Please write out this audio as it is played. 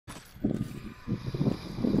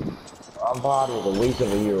I'm bored with a waste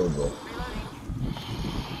of a hero, bro.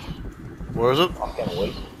 Where is it? Fucking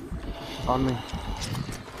waste. On me.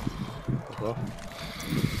 Okay.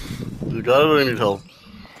 You got it or you need help?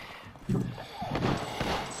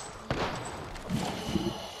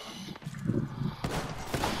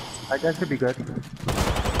 I guess should be good.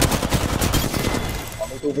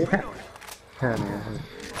 Want me to get it? Yeah.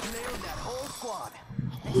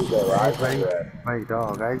 You go right, Wait, right. wait,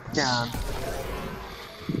 dog. I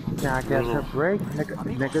can't get a break.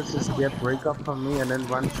 Niggas just get break up from me, and then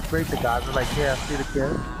once you break, the guys are like, "Yeah, I see the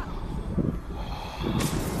kill."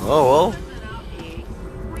 Oh well.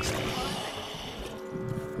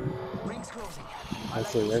 I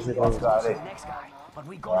say, "Where's it What's going?" got it?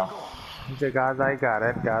 He said, "Guys, I got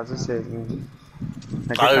it. Guys are saving."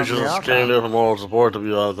 I was just came there for moral support, to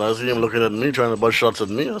be honest. I see him looking at me, trying to butt shots at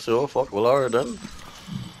me. I said, oh, fuck, well, alright then.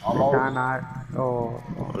 Cannot. Oh.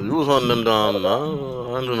 You was hunting them down,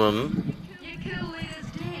 nah? I ain't do nothing.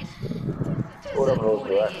 Put up those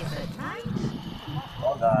direct.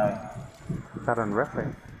 Don't die. That on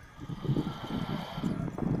referee.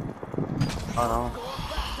 Oh no.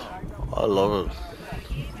 I love it.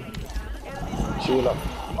 Shield up.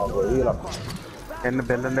 I'll go heal up. In the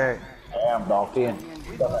building there. Damn, dog in.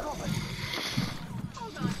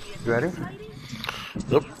 You ready?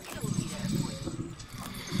 Yep.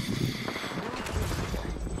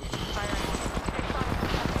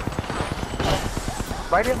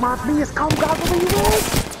 Right at my please come guys over you guys.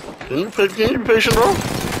 Can you be patient, bro?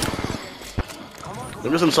 Let me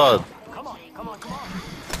just inside.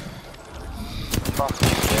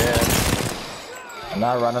 I'm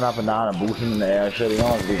not running up and down and boosting in the air. Shit, you know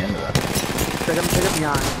what's the end of that. Take him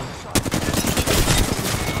behind.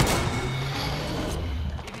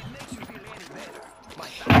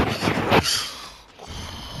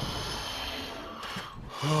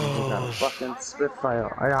 Fucking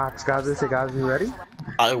Spitfire. I asked guys, I said, guys, you ready?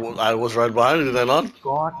 I was right behind you, did I not?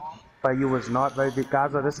 God, but you was not ready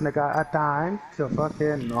because of this nigga at time to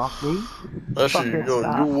fucking knock me. Actually, yo,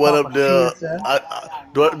 you went up there.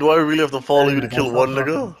 Do I really have to follow you to kill one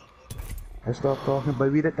nigga? I stopped talking,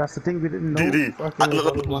 but that's the thing, we didn't know.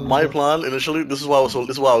 My plan initially, this is why I was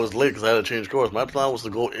late, because I had to change course. My plan was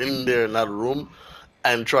to go in there in that room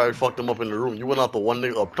and try to fuck them up in the room. You went out the one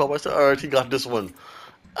nigga up top. I said, alright, he got this one.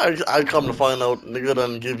 I come to find out, nigga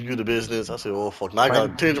done give you the business. I said, oh fuck, now I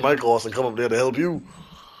gotta change my course and come up there to help you.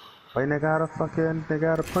 Why they got a point.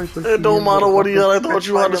 It don't matter what he had. I thought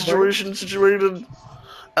you had the situation situated.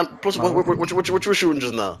 And plus, what you were shooting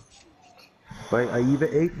just now? Wait, a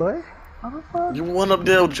EVA 8, boy? You went up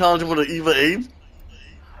there challenging with an EVA 8?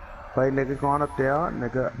 Wait, nigga going up there,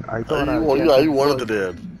 nigga. I thought you wanted the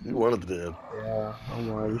dead. You wanted the dead. Yeah, don't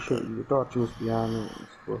worry. You thought you was behind me.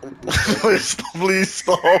 Please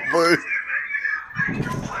stop, boy.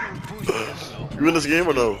 You in this game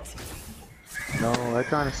or no? No, I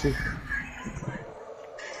trying to see.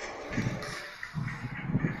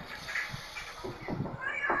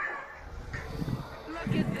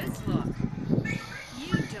 Look at this look.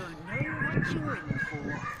 You don't know what you're in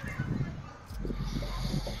for.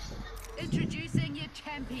 Introducing your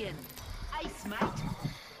champion, Ace, mate.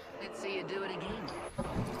 Let's see you do it again.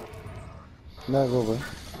 No, go, boy.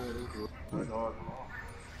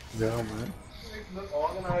 Yeah, man.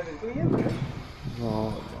 Oh,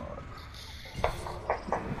 no.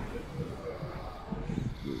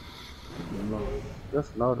 This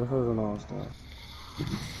isn't all stuff.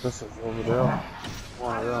 This is over there.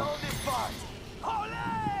 One there.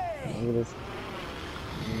 Look at this.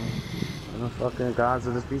 And the fucking guys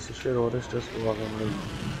of this piece of shit, or this just walking me.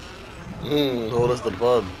 Oh, that's the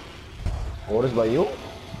bud. Oh, this by you?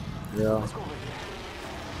 Yeah.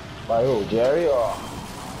 By who? Jerry or?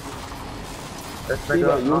 That's See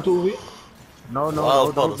that YouTube? No,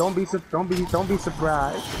 don't be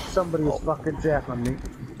surprised. Somebody is fucking jacking me.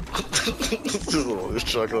 Just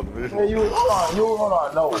chucking on me. Hey, hold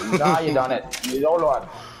on, no, nah, you done it. Hold on.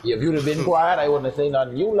 If you'd have been quiet, I wouldn't have said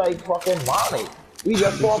nothing. You like fucking money. We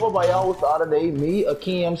just pop up by your house the other day, me,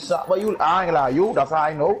 Akeem, but you, I ain't lie, you, that's how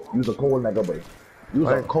I know. You's a cold nigga, boy. You's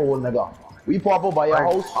a cold nigga. We pop up by your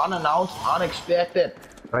house, unannounced, unexpected.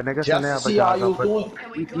 Right, niggas just to see how you doing.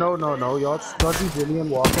 No, you're Brazilian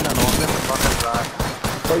walking and all this fucking ride.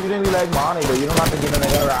 But you didn't really like money, but you don't have to give a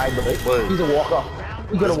nigga a ride, but he's a walker.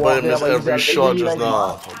 He could have walked there, but every shot just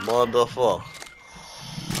now. Motherfucker.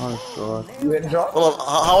 Oh god. You hit shot? Hold on,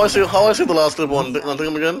 how I see the last clip on think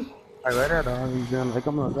him again? I read it, he's gonna like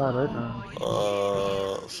I'm gonna die right now.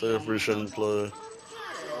 Save recent play.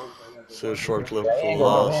 Save short clip for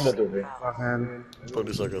last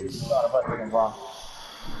 30 seconds.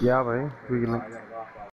 Yeah, boy. We can